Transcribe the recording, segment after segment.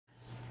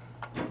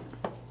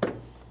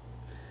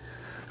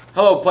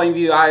Hello,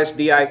 Plainview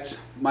ISDites.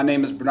 My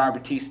name is Bernard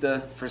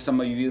Batista. For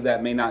some of you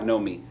that may not know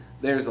me,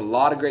 there's a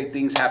lot of great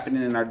things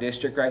happening in our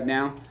district right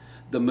now.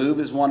 The move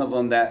is one of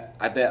them that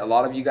I bet a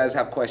lot of you guys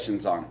have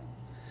questions on.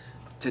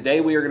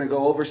 Today we are going to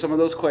go over some of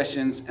those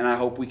questions, and I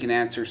hope we can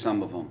answer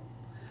some of them.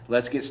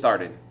 Let's get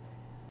started.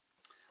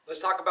 Let's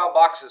talk about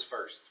boxes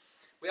first.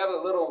 We have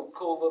a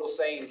cool little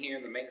saying here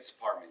in the maintenance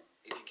department.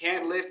 If you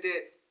can't lift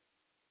it,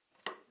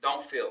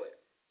 don't fill it.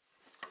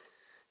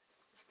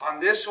 On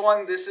this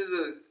one, this is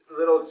a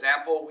little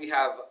example. We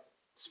have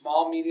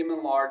small, medium,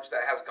 and large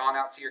that has gone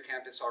out to your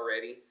campus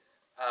already.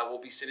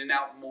 We'll be sending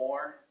out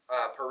more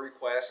per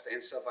request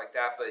and stuff like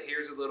that. But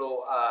here's a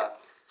little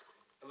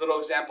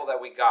example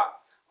that we got.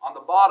 On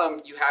the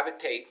bottom, you have it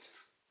taped.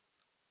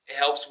 It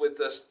helps with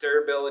the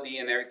durability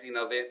and everything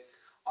of it.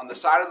 On the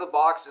side of the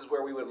box is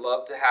where we would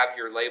love to have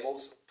your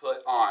labels put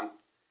on.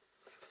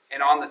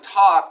 And on the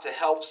top, to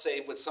help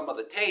save with some of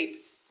the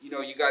tape, you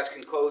guys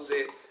can close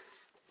it.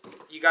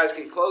 You guys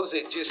can close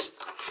it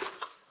just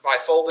by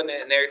folding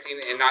it and everything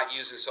and not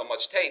using so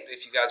much tape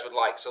if you guys would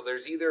like. So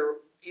there's either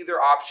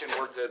option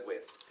we're good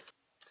with.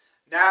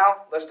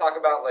 Now let's talk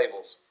about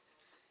labels.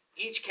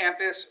 Each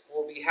campus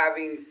will be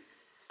having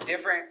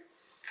different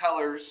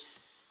colors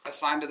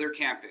assigned to their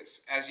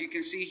campus. As you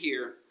can see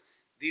here,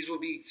 these will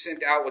be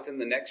sent out within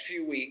the next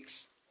few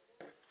weeks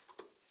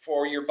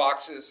for your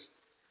boxes.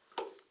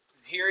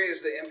 Here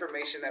is the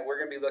information that we're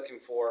going to be looking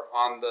for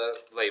on the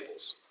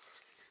labels.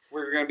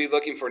 We're going to be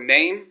looking for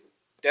name,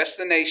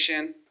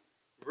 destination,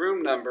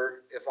 room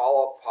number, if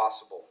all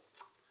possible.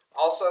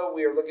 Also,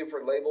 we are looking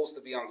for labels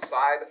to be on the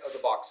side of the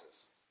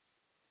boxes.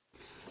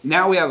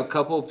 Now we have a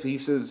couple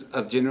pieces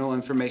of general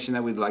information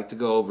that we'd like to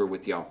go over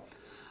with y'all.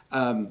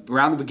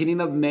 Around the beginning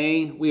of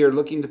May, we are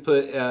looking to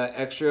put an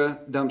extra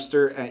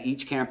dumpster at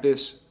each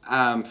campus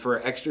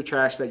for extra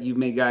trash that you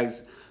may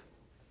guys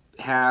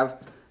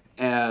have,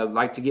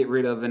 like to get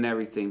rid of and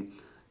everything.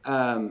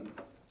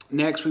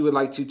 Next, we would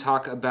like to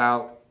talk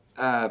about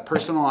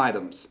personal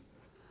items.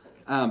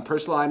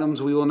 Personal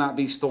items we will not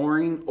be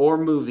storing or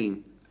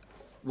moving.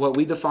 What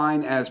we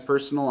define as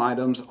personal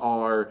items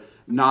are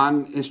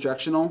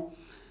non-instructional,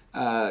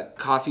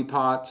 coffee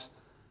pots,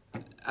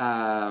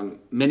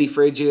 mini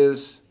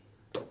fridges,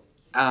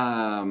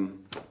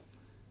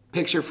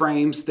 picture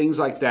frames, things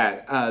like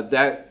that.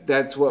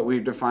 That's what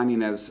we're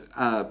defining as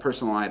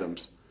personal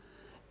items.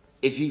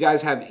 If you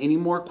guys have any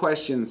more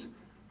questions,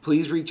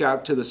 please reach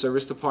out to the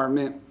service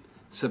department,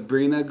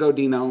 Sabrina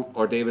Godino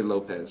or David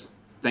Lopez.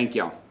 Thank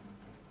y'all.